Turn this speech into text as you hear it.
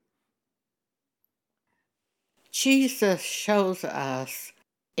Jesus shows us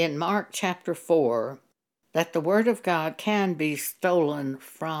in Mark chapter 4 that the Word of God can be stolen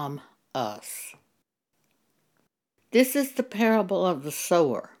from us. This is the parable of the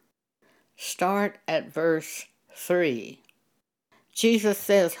sower. Start at verse 3. Jesus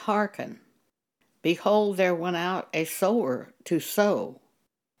says, "Hearken, behold, there went out a sower to sow.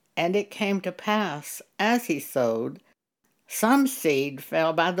 And it came to pass, as he sowed, some seed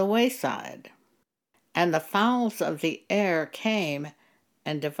fell by the wayside, and the fowls of the air came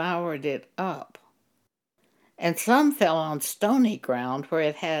and devoured it up. And some fell on stony ground where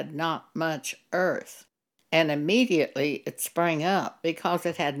it had not much earth, and immediately it sprang up, because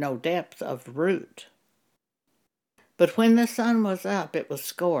it had no depth of root. But when the sun was up, it was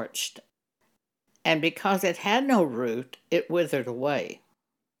scorched, and because it had no root, it withered away.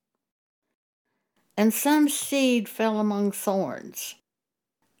 And some seed fell among thorns,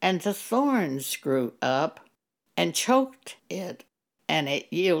 and the thorns grew up and choked it, and it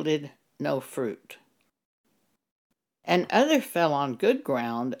yielded no fruit. And other fell on good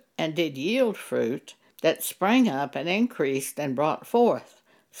ground, and did yield fruit, that sprang up and increased and brought forth,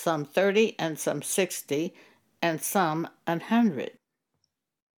 some 30, and some 60, and some 100.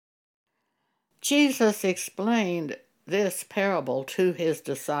 Jesus explained this parable to his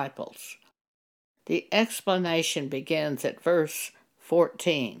disciples. The explanation begins at verse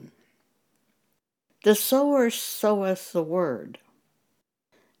 14. The sower soweth the word,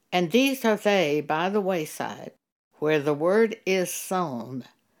 and these are they by the wayside, where the word is sown.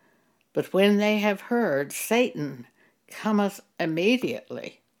 But when they have heard, Satan cometh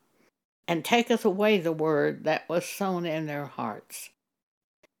immediately, and taketh away the word that was sown in their hearts.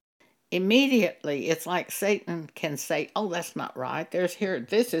 Immediately, it's like Satan can say, "Oh, that's not right.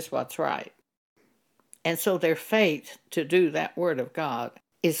 This is what's right." And so their faith to do that word of God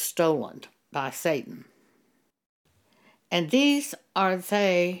is stolen by Satan. And these are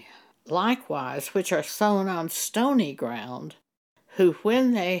they likewise which are sown on stony ground, who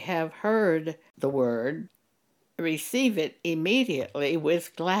when they have heard the word, receive it immediately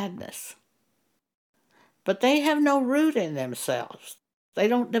with gladness. But they have no root in themselves. They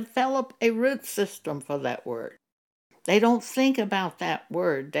don't develop a root system for that word. They don't think about that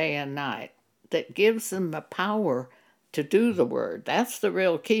word day and night that gives them the power to do the word. That's the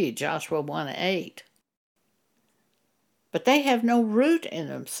real key, Joshua 1:8. But they have no root in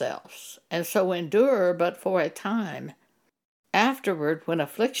themselves, and so endure but for a time. Afterward, when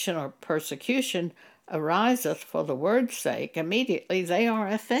affliction or persecution ariseth for the word's sake, immediately they are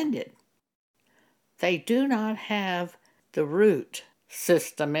offended. They do not have the root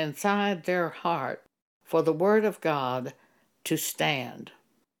system inside their heart for the word of God to stand.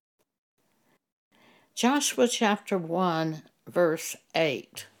 Joshua chapter 1, verse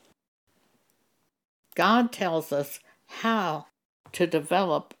 8. God tells us how to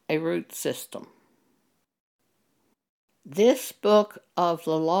develop a root system. This book of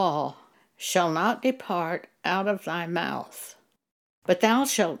the law shall not depart out of thy mouth, but thou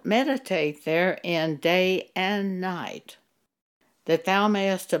shalt meditate therein day and night, that thou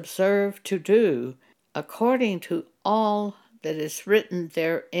mayest observe to do according to all that is written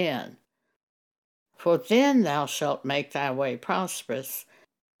therein. For then thou shalt make thy way prosperous,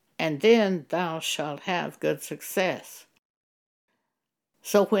 and then thou shalt have good success.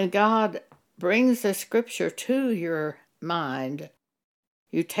 So when God brings a scripture to your mind,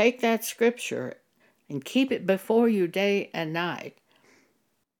 you take that scripture and keep it before you day and night,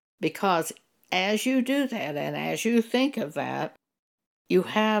 because as you do that and as you think of that, you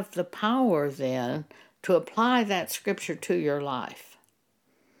have the power then to apply that scripture to your life.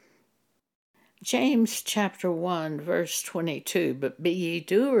 James chapter 1, verse 22, but be ye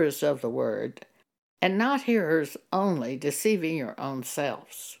doers of the word, and not hearers only, deceiving your own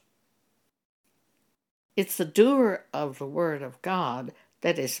selves. It's the doer of the word of God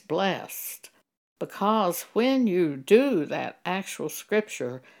that is blessed, because when you do that actual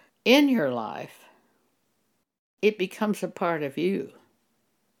scripture in your life, it becomes a part of you.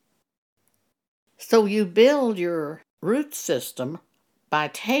 So you build your root system by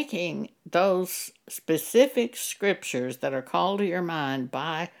taking those specific scriptures that are called to your mind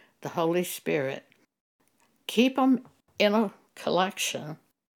by the Holy Spirit, keep them in a collection,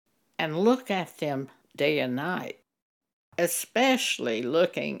 and look at them day and night, especially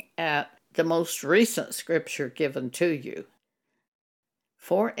looking at the most recent scripture given to you.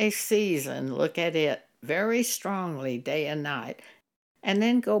 For a season, look at it very strongly day and night, and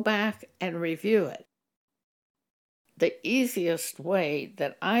then go back and review it. The easiest way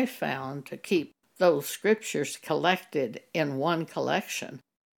that I found to keep those scriptures collected in one collection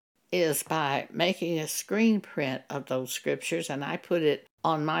is by making a screen print of those scriptures, and I put it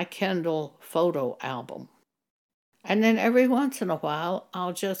on my Kindle photo album. And then every once in a while,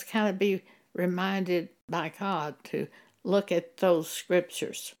 I'll just kind of be reminded by God to look at those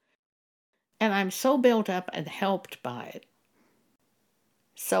scriptures. And I'm so built up and helped by it.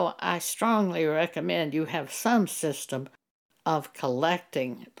 So I strongly recommend you have some system of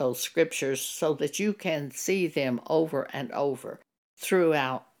collecting those scriptures so that you can see them over and over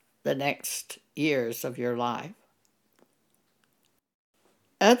throughout the next years of your life.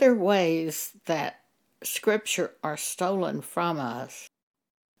 Other ways that scripture are stolen from us,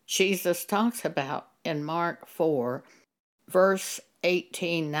 Jesus talks about in Mark 4, verse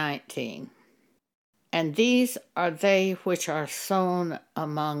 18-19. And these are they which are sown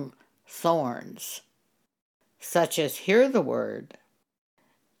among thorns, such as hear the word,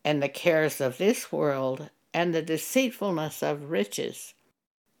 and the cares of this world, and the deceitfulness of riches,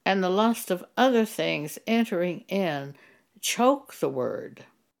 and the lust of other things entering in, choke the word,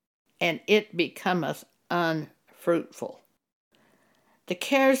 and it becometh unfruitful. The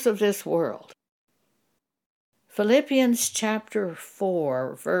cares of this world. Philippians chapter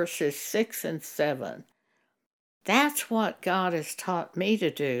 4, verses 6 and 7. That's what God has taught me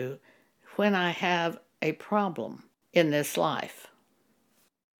to do when I have a problem in this life.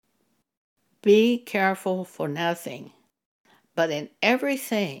 Be careful for nothing, but in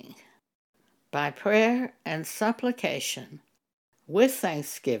everything, by prayer and supplication, with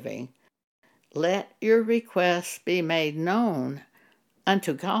thanksgiving, let your requests be made known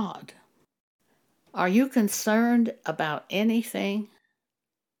unto God. Are you concerned about anything?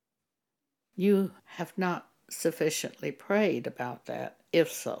 You have not sufficiently prayed about that, if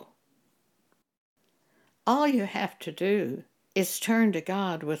so. All you have to do is turn to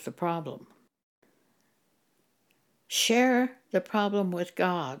God with the problem. Share the problem with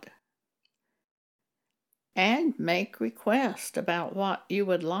God and make requests about what you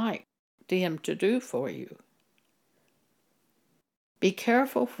would like Him to do for you. Be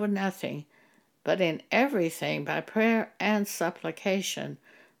careful for nothing, but in everything by prayer and supplication,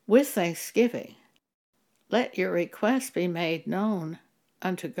 with thanksgiving, let your requests be made known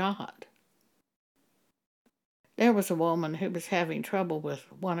unto God. There was a woman who was having trouble with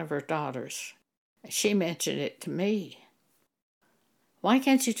one of her daughters. She mentioned it to me. Why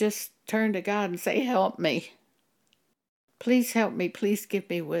can't you just turn to God and say, help me? Please help me. Please give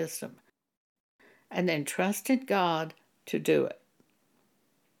me wisdom. And then trust in God to do it.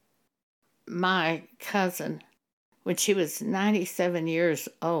 My cousin, when she was 97 years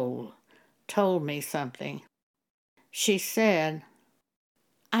old, told me something. She said,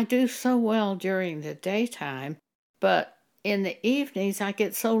 I do so well during the daytime, but in the evenings I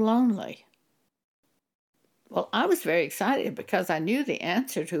get so lonely. Well, I was very excited because I knew the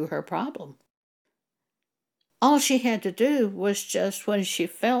answer to her problem. All she had to do was just when she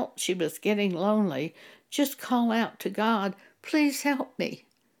felt she was getting lonely, just call out to God, please help me.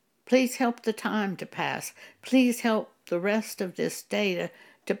 Please help the time to pass. Please help the rest of this day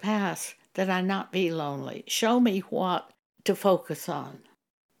to pass, that I not be lonely. Show me what to focus on.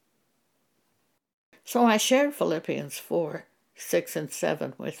 So I shared Philippians 4, 6 and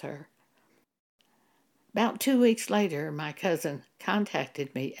 7 with her. About 2 weeks later, my cousin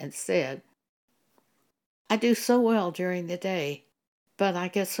contacted me and said, I do so well during the day, but I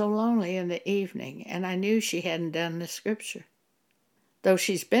get so lonely in the evening, and I knew she hadn't done the scripture, though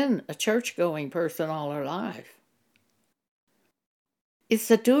she's been a church-going person all her life. It's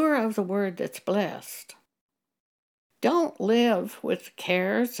the doer of the word that's blessed. Don't live with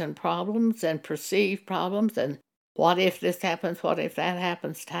cares and problems and perceived problems and what if this happens, what if that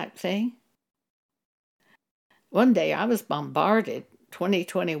happens type thing. One day I was bombarded,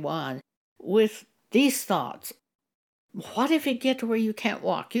 2021, with these thoughts. What if you get to where you can't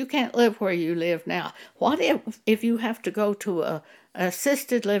walk? You can't live where you live now. What if you have to go to an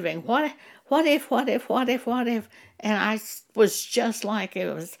assisted living? What if? And I was just like,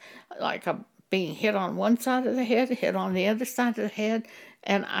 it was like being hit on one side of the head, hit on the other side of the head.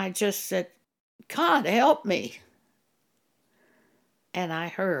 And I just said, God, help me. And I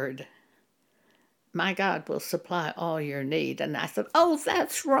heard, my God will supply all your need. And I said, oh,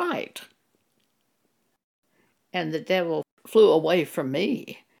 that's right. And the devil flew away from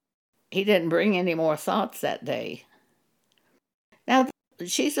me. He didn't bring any more thoughts that day. Now,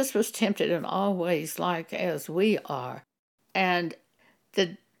 Jesus was tempted in all ways like as we are, and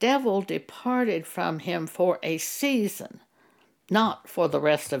the devil departed from him for a season, not for the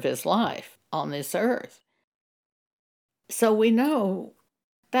rest of his life on this earth. So we know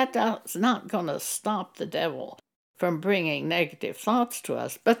that that's not going to stop the devil from bringing negative thoughts to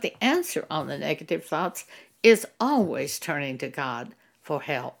us, but the answer on the negative thoughts is always turning to God for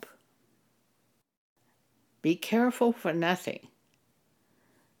help. Be careful for nothing,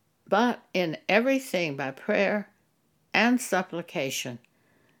 but in everything by prayer and supplication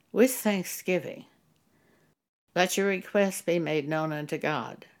with thanksgiving, let your requests be made known unto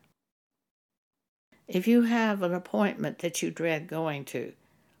God. If you have an appointment that you dread going to,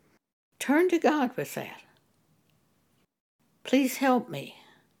 turn to God with that. Please help me.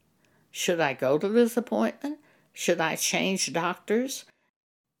 Should I go to this appointment? Should I change doctors?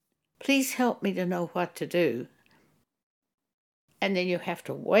 Please help me to know what to do. And then you have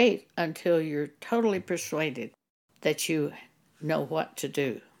to wait until you're totally persuaded that you know what to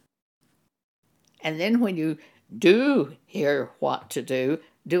do. And then when you do hear what to do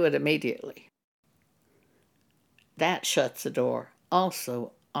it immediately. That shuts the door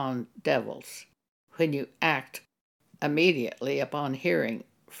also on devils. When you act immediately upon hearing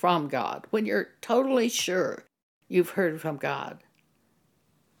from God, when you're totally sure you've heard from God,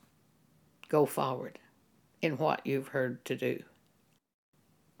 go forward in what you've heard to do.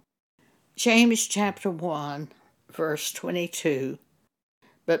 James chapter 1, verse 22,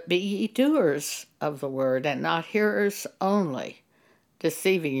 but be ye doers of the word, and not hearers only,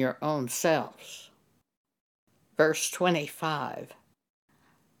 deceiving your own selves. Verse 25,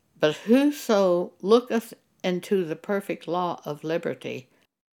 but whoso looketh into the perfect law of liberty,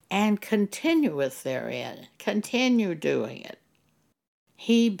 and continueth therein, continue doing it,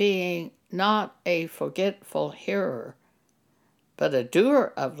 he being not a forgetful hearer, but a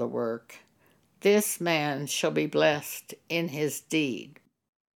doer of the work, this man shall be blessed in his deed.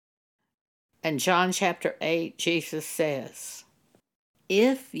 And John chapter 8, Jesus says,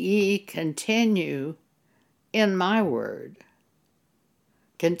 if ye continue in my word,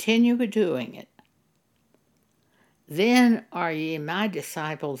 continue doing it, then are ye my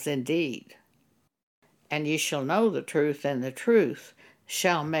disciples indeed, and ye shall know the truth, and the truth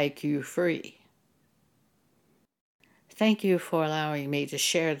shall make you free. Thank you for allowing me to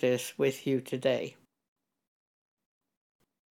share this with you today.